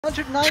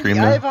190. Scream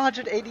I now? have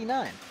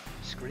 189.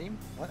 Scream?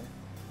 What?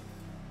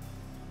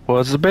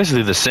 Well, it's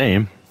basically the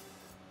same.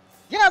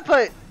 Yeah,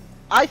 but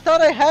I thought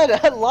I had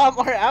a lot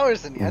more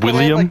hours than you. I thought I had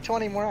William? like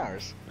 20 more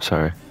hours.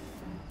 Sorry.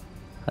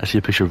 I see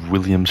a picture of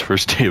William's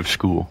first day of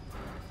school.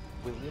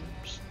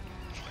 Williams?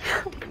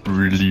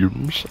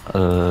 Williams.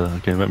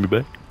 Can you invite me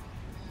back?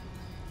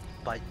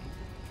 Bite.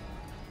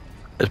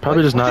 It's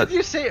probably just what not did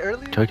you say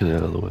earlier? calculated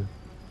out of the way.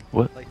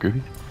 What? Like-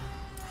 Groovy?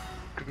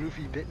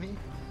 Groovy bit me?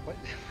 What?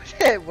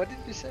 What did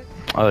you say?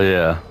 Oh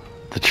yeah.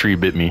 The tree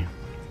bit me.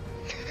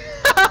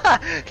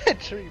 That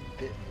tree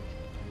bit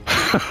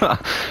me.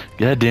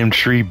 Goddamn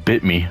tree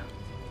bit me.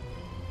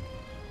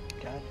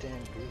 Goddamn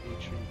groovy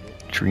tree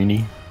bit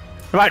me. Trini.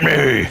 Bite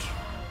me!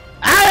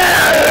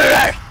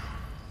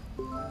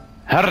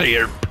 Hurry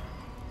up!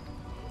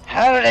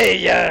 Hurry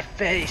your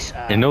face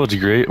up. You know what's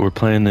great? We're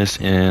playing this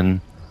in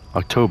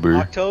October,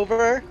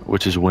 October?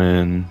 which is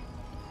when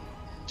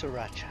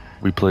Sriracha.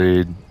 we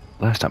played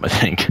last time, I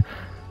think.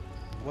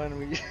 When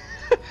we...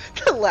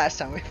 the last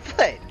time we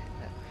played.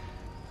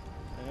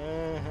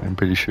 I'm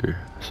pretty sure.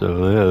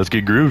 So yeah, let's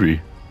get groovy.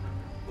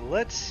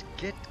 Let's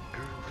get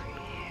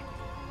groovy.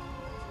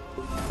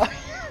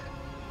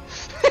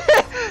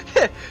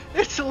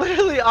 It's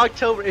literally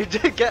October.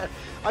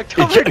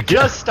 October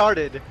just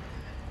started.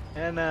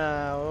 And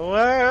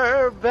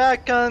we're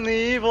back on the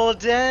Evil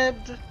Dead.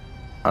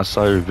 I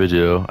saw your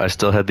video. I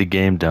still had the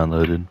game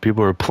downloaded.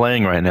 People are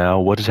playing right now.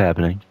 What is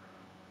happening?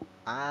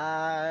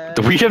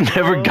 We have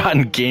never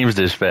gotten games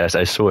this fast,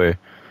 I swear.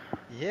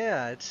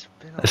 Yeah, it's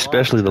been a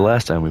Especially long the time.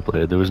 last time we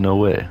played. There was no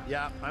way.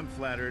 Yeah, I'm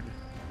flattered.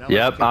 Now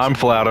Yep, let's get I'm some-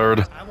 flattered.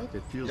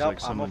 It feels Yep, like I'm a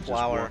someone just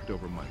flower. walked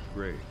over my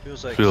grave.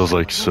 Feels like Feels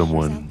like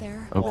someone- someone. Out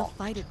there, Oh. we'll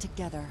fight it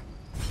together.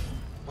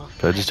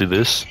 Should I just do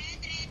this?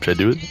 Should I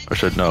do it? Or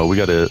should no, we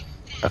gotta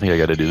I think I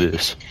gotta do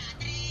this.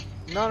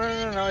 No,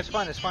 it's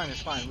fine, it's fine,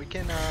 it's fine. We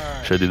can,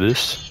 Should I do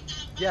this?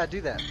 yeah,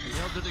 do that.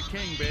 Hail to the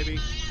king, baby.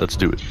 Let's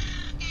do it.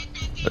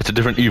 That's a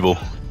different evil.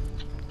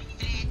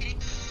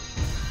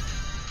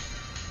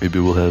 Maybe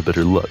we'll have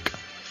better luck.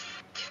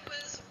 It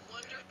was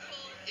wonderful.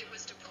 It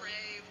was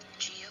depraved.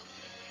 Geo.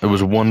 It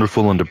was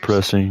wonderful and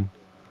depressing.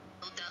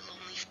 That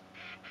lonely.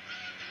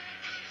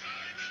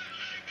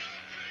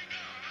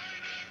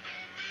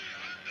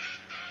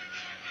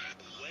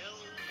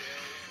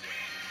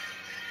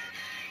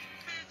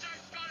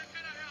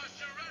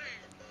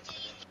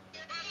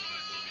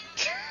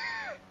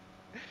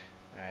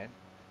 Alright.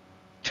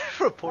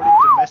 Reporting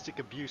domestic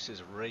abuse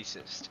is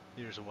racist.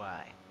 Here's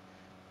why.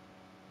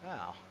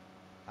 Oh.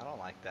 I don't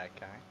like that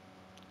guy.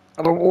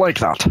 I don't like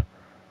that.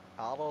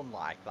 I don't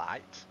like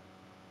that.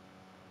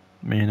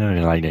 Man, I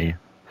don't like that.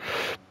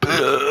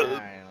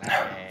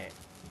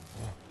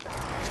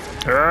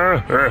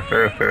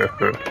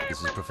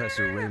 This is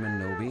Professor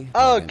Raymond Noby.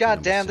 Oh Adventure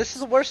goddamn, number this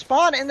is the worst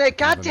spawn in the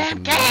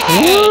goddamn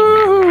game!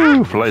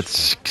 Woo! Flight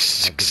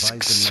six. I've devised a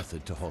 666.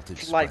 method to halt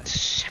its Flight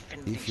spread.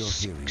 If you're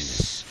hearing 76.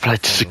 this,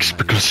 Flight 6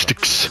 pickle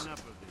sticks.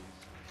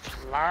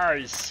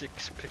 Fly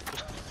 6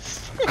 pickles.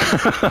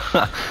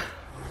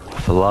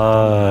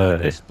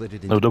 Fly. split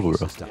it No, into double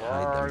pieces to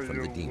hide them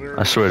from the demon.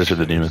 I swear this is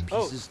the demon.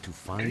 Pieces to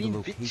find Green the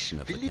location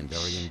of the Village.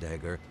 Kandarian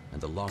dagger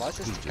and the Why lost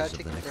is this guy creatures of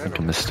the taking next I think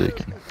forever? I'm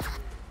mistaken.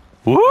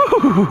 Woo!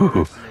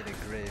 Made a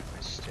grave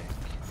mistake.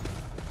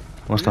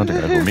 What's not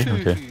doing that for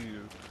me? Okay.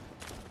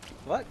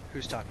 What?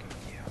 Who's talking to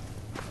you?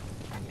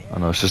 Oh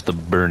no, it's just the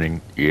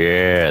burning.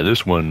 Yeah,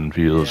 this one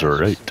feels Yeah, it's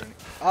alright. just burning.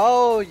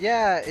 Oh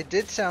yeah, it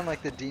did sound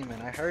like the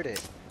demon. I heard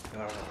it.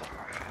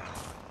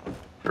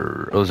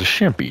 Oh, the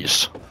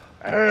Shampies.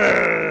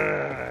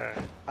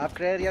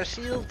 Upgrade your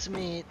shields,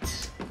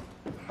 mate.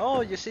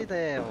 Oh, you see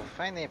the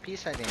finally a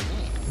piece I didn't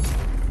need.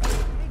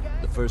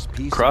 The first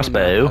piece Crossbow.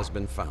 of the map has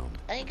been found.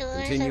 Hey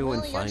guys, Continue I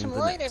and really got find some the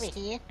light next. over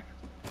here.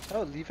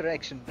 Oh, lever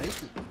action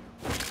rifle.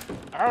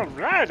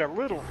 Alright, a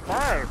little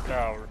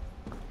firepower.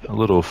 A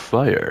little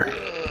fire.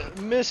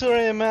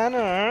 Misery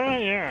Manor.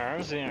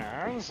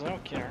 Yes,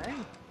 okay.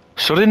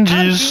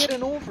 Syringes. I'm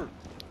getting over.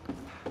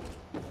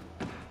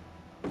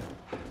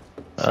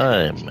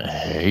 I'm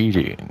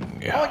hating.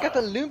 Oh, I got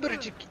the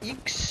Lumberjack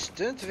X.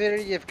 Don't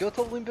worry, I've got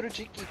a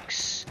Lumberjack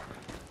X.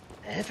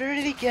 Never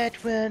really get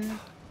one.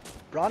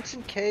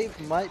 Bronson Cave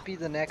might be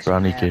the next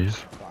Bronny map Cave.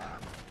 spawn.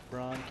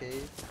 Bron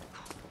Cave.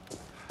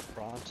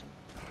 Bronson.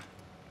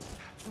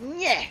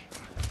 Yeah.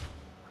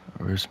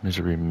 Where's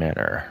Misery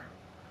Manor?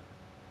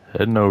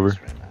 Heading over.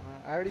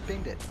 I already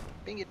pinged it.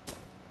 Ping it.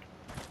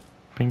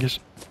 Pingus.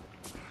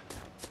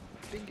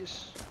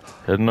 Pingus.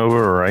 Heading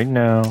over right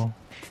now.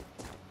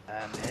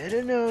 I'm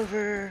heading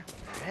over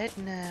right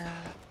now.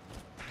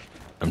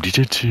 I'm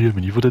DJT. I'm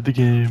an Evil Dead the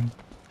game.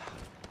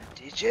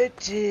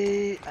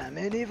 DJT. I'm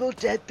an Evil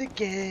Dead the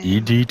game.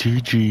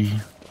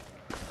 EDTG.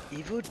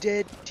 Evil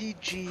Dead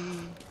TG.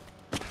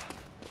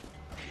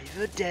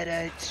 Evil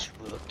Deadites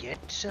will get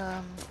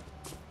some.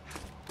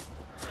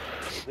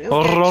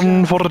 We'll get Run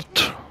some. for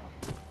it.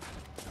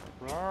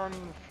 Run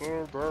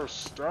for the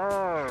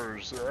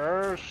stars,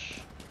 Ash.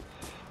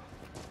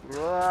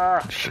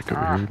 Check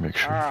over here, make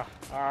sure.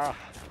 Ah,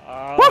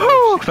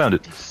 Woohoo! Found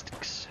it.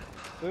 Sticks.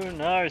 Ooh,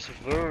 nice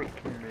vert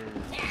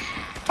moves.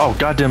 Oh,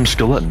 goddamn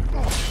skeleton.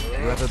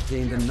 You have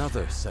obtained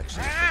another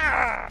section.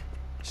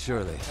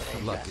 Surely,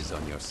 luck is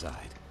on your side.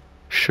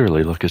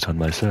 Surely luck is on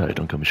my side.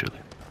 Don't call me Shirley.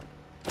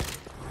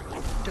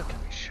 Don't call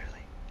me Shirley.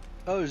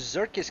 Oh,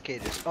 Zerkis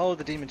cages. Oh,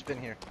 the demon's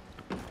been here.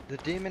 The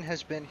demon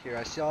has been here.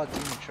 I saw a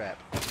demon trap.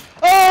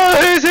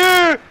 Oh, he's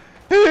here!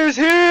 He's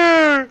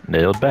here!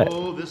 Nailed back.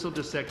 Oh, this'll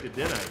dissect a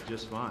deadite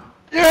just fine.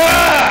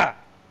 Yeah!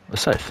 A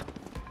scythe.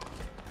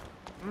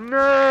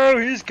 No,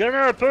 he's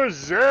gonna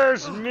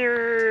possess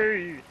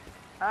me!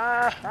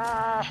 Ah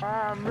ha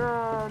ha,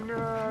 no,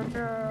 no,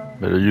 no.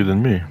 Better you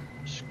than me.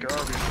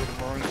 Scotty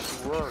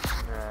belongs to us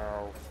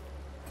now.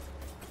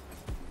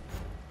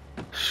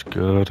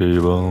 Scotty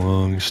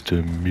belongs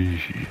to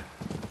me.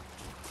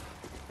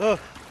 Oh,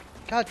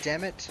 god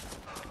damn it.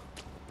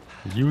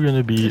 You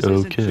gonna be This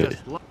isn't okay.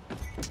 just luck.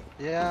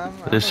 Yeah,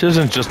 I'm This okay.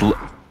 isn't just.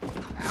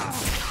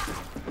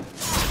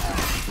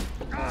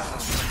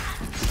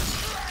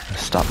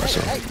 Stop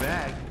myself. Hey,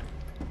 Bag.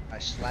 I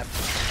slapped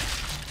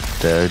him.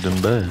 Tagged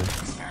him bad.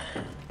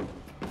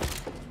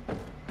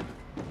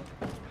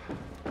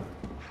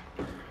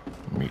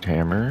 Meat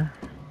hammer.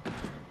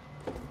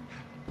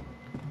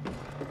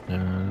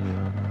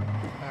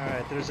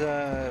 Alright, there's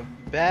a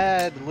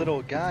bad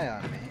little guy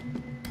on me.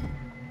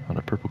 On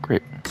a purple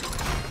crate.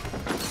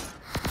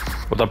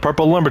 With a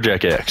purple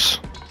lumberjack axe.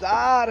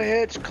 That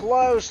hits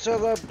close to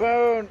the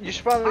bone. You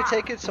should probably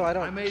take it so I I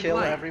don't made kill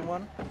light.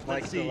 everyone.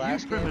 Like Let's the see you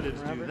last game, primitives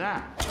do remember?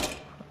 that.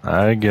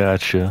 I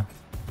gotcha.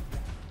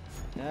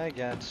 I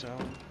got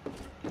some.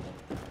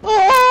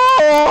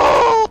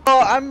 Oh!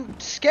 I'm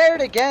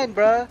scared again,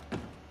 bruh.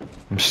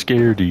 I'm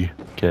scaredy,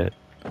 cat.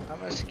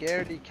 I'm a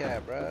scaredy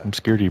cat, bruh. I'm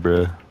scaredy,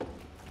 bruh.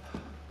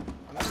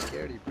 I'm a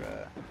scaredy,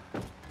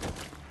 bruh.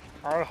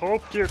 I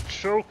hope you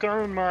choke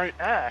on my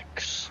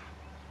axe.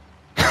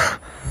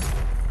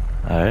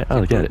 Alright,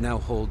 I'll get it. Now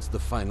holds the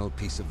final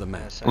piece of the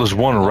map. Yes, There's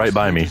one right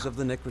by me. Pages of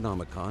the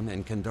Necronomicon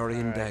and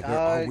Kandarian Alright, dagger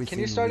are within can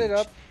you start it reach.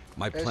 up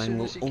My as plan soon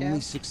will as you only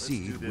can?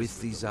 succeed Let's do this with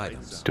with these the lights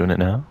items. on. Doing it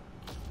now?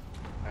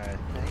 Alright,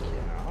 thank you.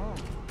 Oh.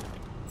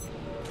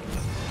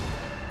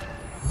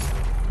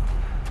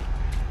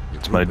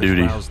 It's my Group has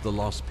duty. roused the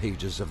lost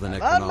pages of the On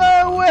Necronomicon,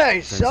 my way,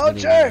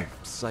 transmitting soldier!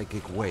 a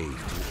psychic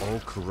wave to all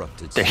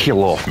corrupted The souls.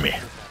 hell off me.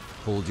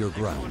 Hold your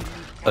ground.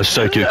 A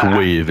psychic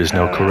wave is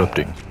now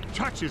corrupting.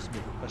 Touches me.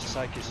 A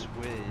Psychus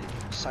wave.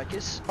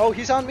 Psychus? Oh,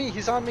 he's on me,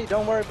 he's on me.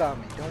 Don't worry about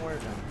me. Don't worry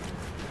about me.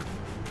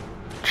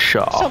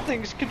 Shaw.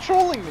 Something's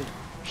controlling me.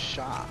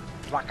 Shop.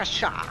 Like a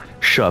shot.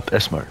 Shop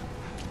S-Mart.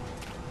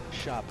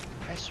 Shop.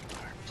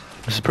 S-Mart.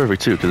 This is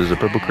perfect too, because there's a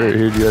purple crate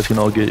here you guys can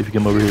all get if you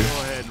come over Go here.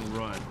 ahead and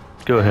run.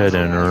 Go ahead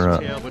and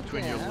Tail run.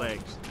 between your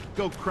legs.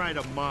 Go cry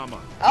to mama.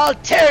 I'll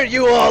tear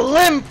you all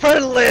limb for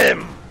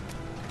limb.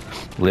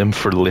 Limb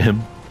for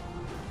limb.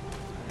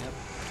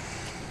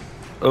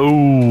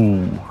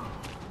 Oh.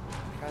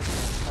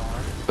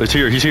 It's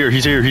here, he's here,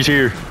 he's here, he's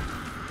here.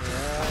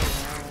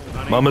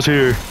 Honey, Mama's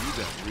here. You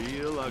got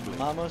real ugly.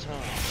 Mama's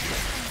home.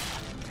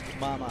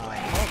 Mama.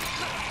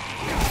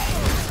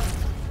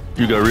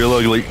 You got real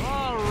ugly.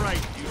 All right,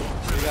 you.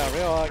 You got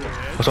real ugly.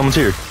 Oh, someone's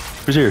here.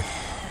 Who's here?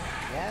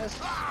 Yes.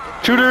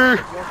 Shooter!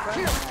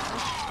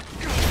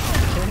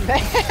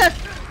 Man.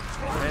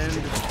 End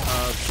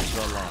of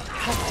the line.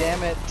 God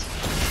damn it.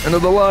 End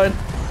of the line. I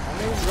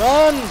mean,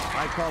 run.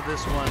 I call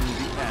this one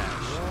the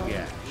ash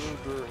gash.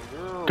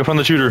 Go find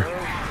the shooter.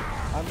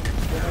 I'm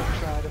gonna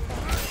try to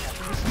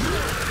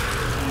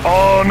find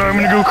Oh no, I'm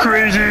gonna go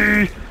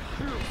crazy.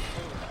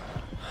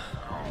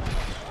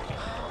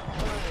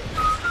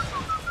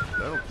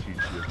 That'll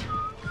teach you.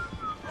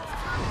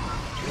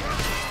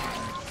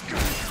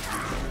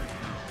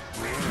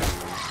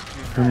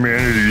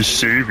 Humanity's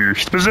savior.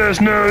 He's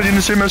possessed now. He's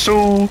gonna save my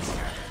soul. to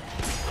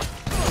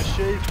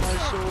shave my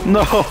soul.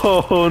 No,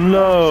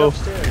 no.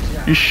 Upstairs,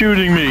 yeah. He's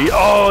shooting me.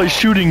 Oh, he's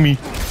shooting me.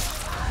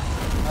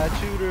 I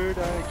tutored,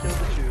 I killed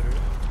the tutor.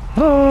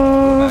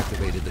 Oh.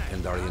 Activated the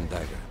Kandarian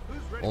dagger.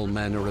 All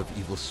manner of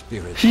evil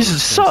spirits. He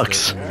sense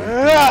sucks. their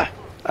imminent Ah!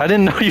 I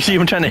didn't know you was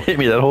even trying to hit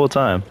me that whole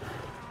time.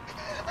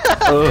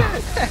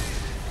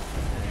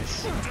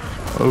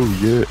 Oh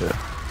yeah.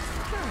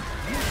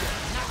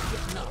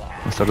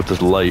 Let's start up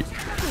this light.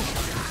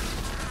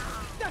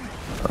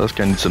 Oh, this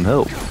guy needs some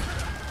help.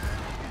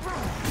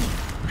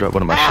 Drop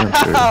one of my shrimp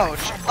there.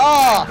 Ouch!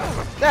 Oh,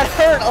 that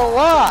hurt a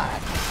lot.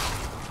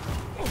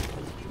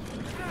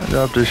 I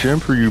dropped a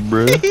shrimp for you,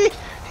 bruh.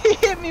 He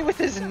hit me with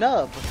his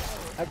nub.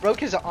 I broke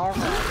his arm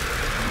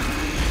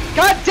off.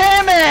 God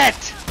damn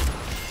it!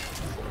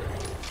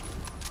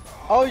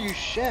 Oh, you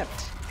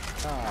shimped.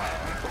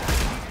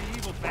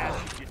 Evil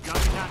bastard, you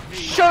dummy, not me.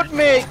 Shoot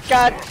me,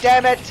 god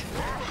damn it!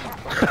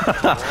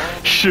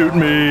 Shoot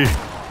me.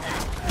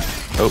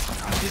 Oh,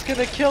 He's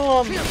gonna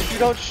kill him if you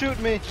don't shoot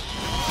me.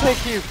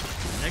 Thank you.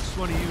 Next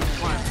one of you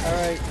climbs.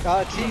 Alright,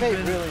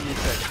 teammate really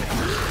needs that thing.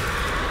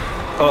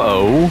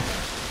 uh-oh.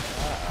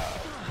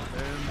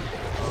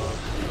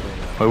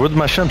 Wait, where'd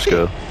my shrimps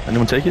go?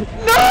 Anyone take it?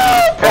 No!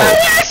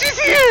 Ash is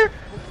here!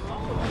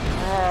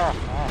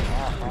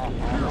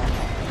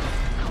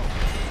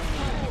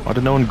 Why Why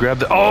did no one grab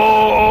the?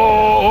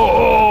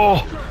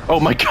 Oh!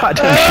 Oh my God!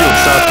 Damn shield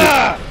stopped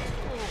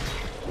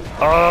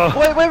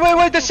it.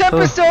 Wait! The ship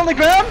is still on the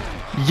ground?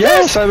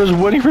 Yes, I was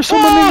waiting for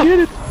someone to get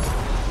it.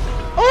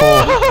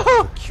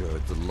 Oh!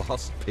 Cured the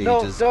lost No,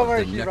 pages don't of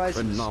worry, the he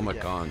rises.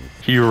 Necronomicon.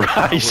 He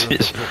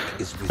rises.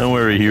 Don't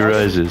worry, he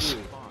rises.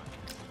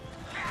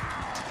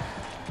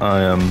 I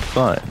am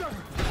fine.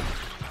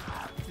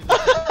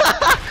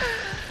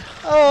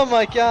 Oh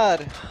my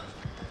God.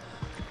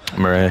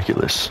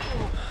 Miraculous.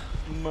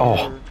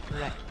 Oh.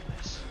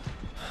 Miraculous.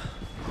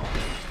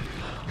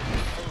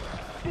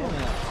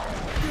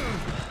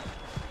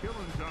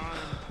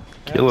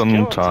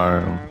 Killing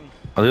time.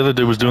 Oh, the other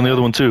dude was doing the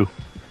other one too.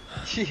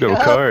 Go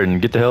card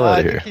and get the hell out I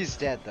of think here. he's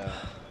dead though.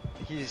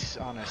 He's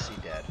honestly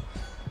dead.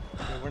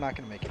 We're not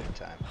gonna make it in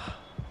time.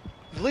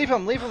 Leave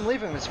him,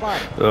 it's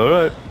fine.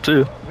 Alright, see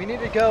ya. We need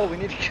to go,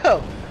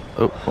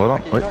 Oh, hold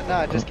on, Okay, wait.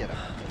 no, just get him.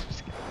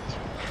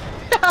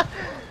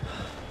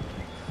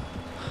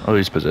 Oh,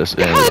 he's possessed.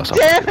 Yeah, he God lost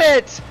damn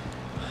it!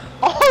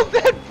 All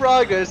that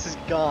progress is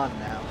gone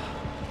now.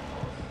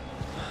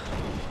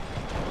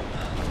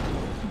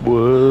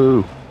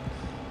 Whoa.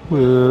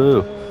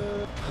 Whoa.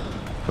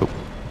 Oh.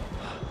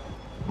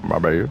 My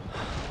bad.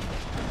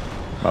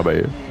 My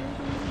bad.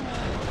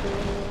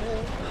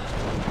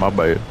 My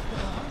bad.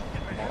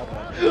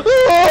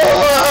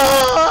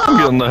 I'm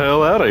getting the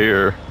hell out of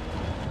here.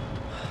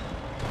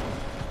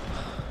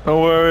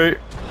 Don't worry.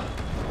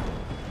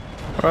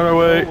 Run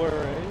away. No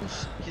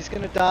worries. He's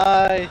gonna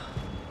die.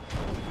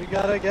 We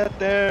gotta get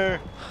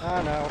there.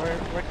 Oh no,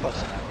 we're close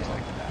enough. He's not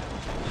gonna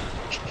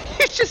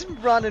die. He's just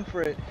running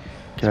for it.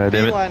 God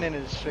damn it. Beelining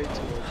it straight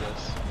towards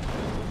us.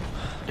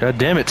 God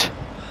damn it.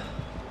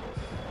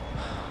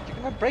 You're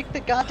gonna break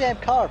the goddamn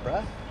car,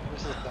 bruh.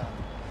 This is done.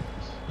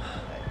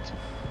 Right.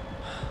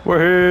 We're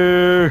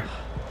here.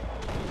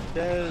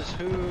 There's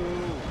who?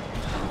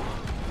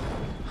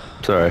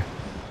 Sorry.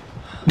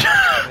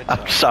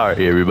 I'm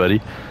sorry,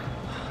 everybody,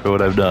 for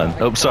what I've done.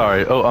 Oh,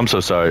 sorry. Oh, I'm so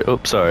sorry. Oh,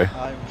 sorry.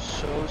 I'm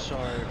so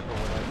sorry for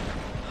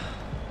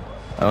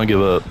what I don't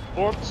give up.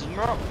 What's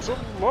not to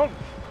love?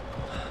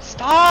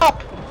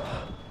 Stop!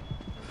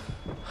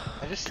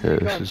 I just see you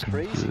Okay, going this is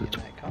crazy in good.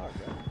 that car,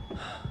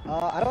 bro.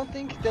 I don't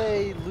think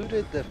they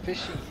looted the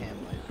fishing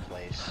hamlet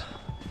place.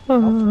 Oh,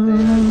 they are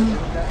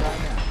doing that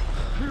right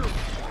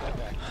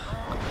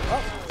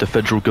now. The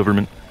federal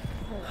government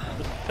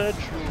The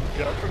federal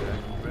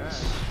government.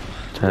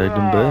 tagged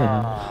them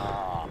back.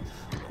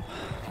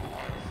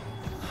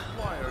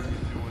 Why are you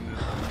doing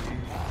this to me?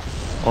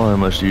 Why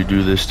must you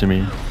do this to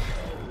me?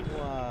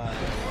 Why?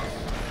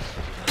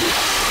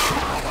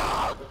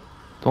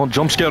 Don't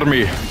jump scare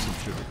me.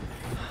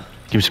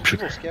 Give me some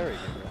Evil sugar. scary,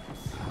 dude, bro.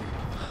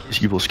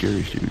 These evil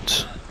scary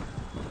dudes.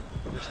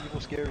 There's evil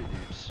scary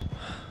dudes.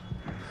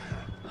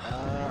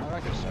 I'm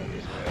not gonna start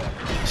this.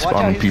 Watch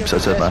out, Spawning he's peeps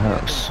gonna outside my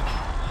possess me. house.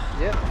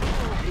 Yep.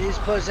 He's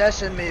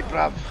possessing me,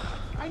 bruv.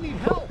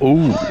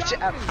 Ooh, Watch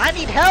out. I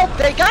need help!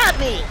 They got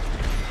me!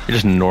 you're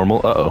just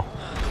normal. Uh-oh.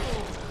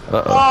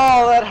 Uh-oh.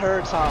 Oh, that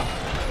hurts, huh?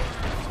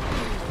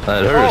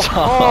 That hurts.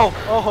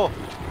 Oh!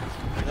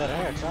 That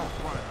hurts,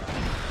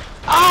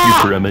 huh? You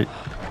primate.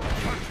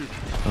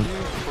 You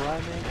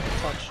primate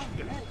touched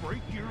me.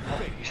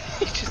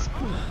 He's just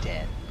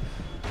dead.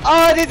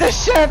 Oh, I need the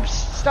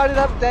ships! Start it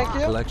up, thank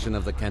you. Collection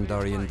of the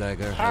Kandarian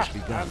dagger has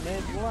begun.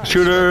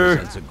 Shooter.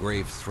 Represents a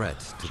grave threat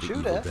to the evil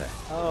Shooter? dead.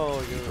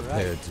 Oh, you're right.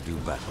 Prepared to do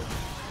battle.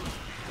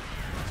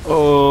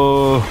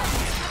 Oh.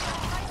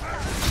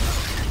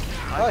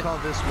 I call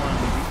this one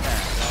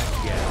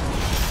the ass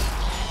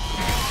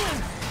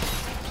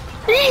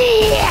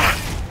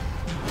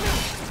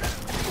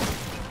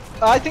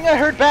I think I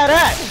heard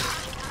badass.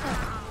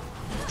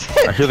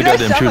 I hear the Did I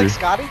goddamn sound shooter. like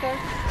Scotty there?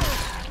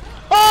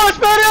 Oh, it's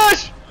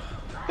badass!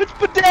 It's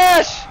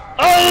badass!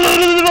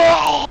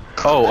 Oh.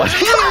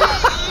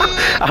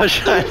 I was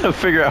trying to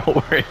figure out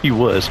where he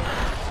was.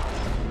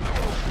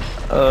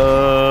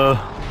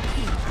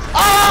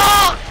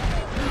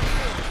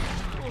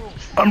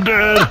 I'm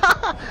dead.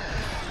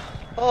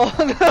 Oh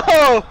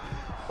no!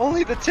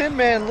 Only the Tin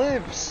Man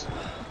lives.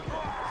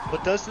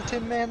 But does the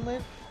Tin Man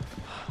live?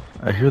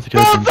 I hear the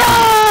goddamn shooter.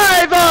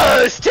 Revive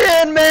us,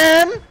 Tin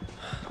Man!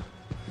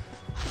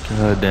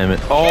 God damn it.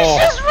 He's Oh.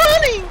 just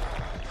running!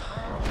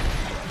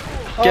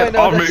 Oh, Get I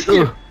know, on me. that's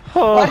you. Why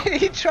Oh.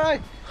 did he try?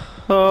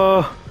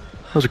 Oh.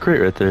 That was a crate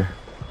right there.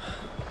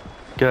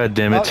 God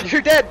damn Oh, it.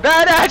 you're dead.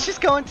 Badass is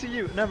going to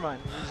you. Never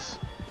mind.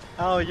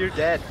 Oh, you're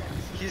dead.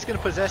 He's gonna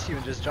possess you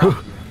and just drop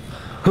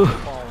you. Fall in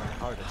a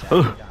heart attack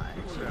and die.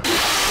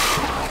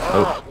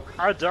 Oh.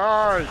 I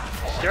died.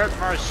 Get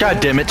my soul God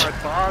damn it. to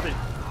my body.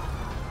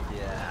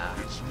 Yeah.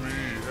 It's me,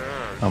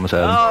 Ash. I almost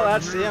had him. Oh,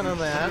 that's the end of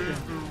that.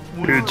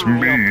 It's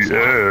me,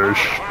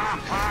 Ash.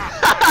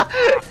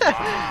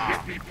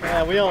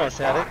 Yeah, we almost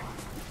had it.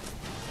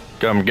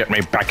 Come get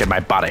me back in my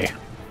body.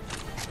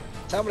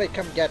 Somebody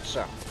come get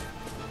some.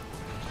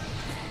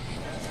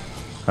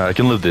 I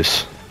can live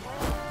this.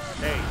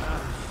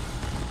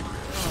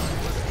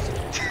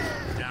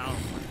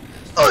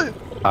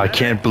 I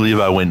can't believe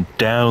I went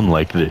down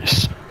like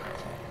this.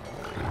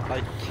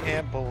 I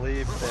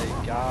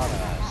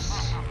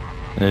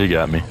Yeah, you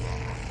got me.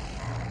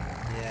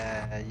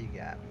 Yeah, you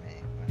got me.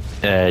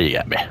 Yeah, you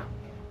got me.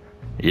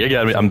 You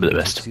got me. I'm the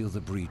best. To seal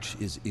the breach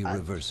is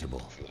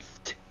irreversible.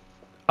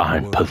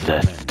 I'm World War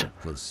possessed. Men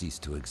will cease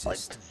to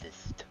exist.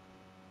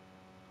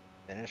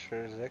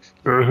 Finishers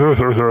execute.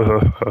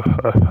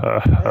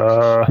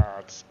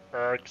 Headshots.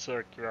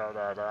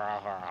 Executed.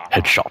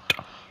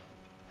 Headshot.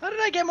 How did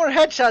I get more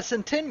headshots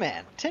than Tin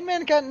Man? Tin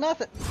Man got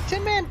nothing.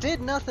 Tin Man did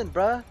nothing,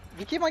 bruh.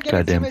 You keep on getting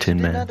Goddamn teammates Tin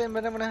who did Man. nothing,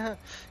 but I'm gonna.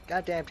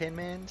 Goddamn Tin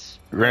Mans.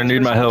 You're gonna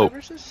need my help.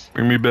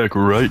 Bring me back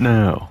right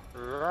now.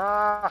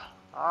 That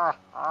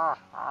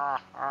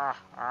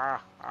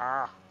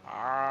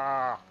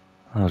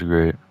was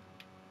great.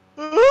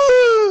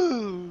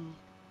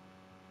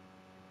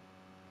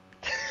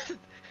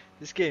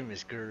 This game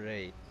is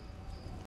great.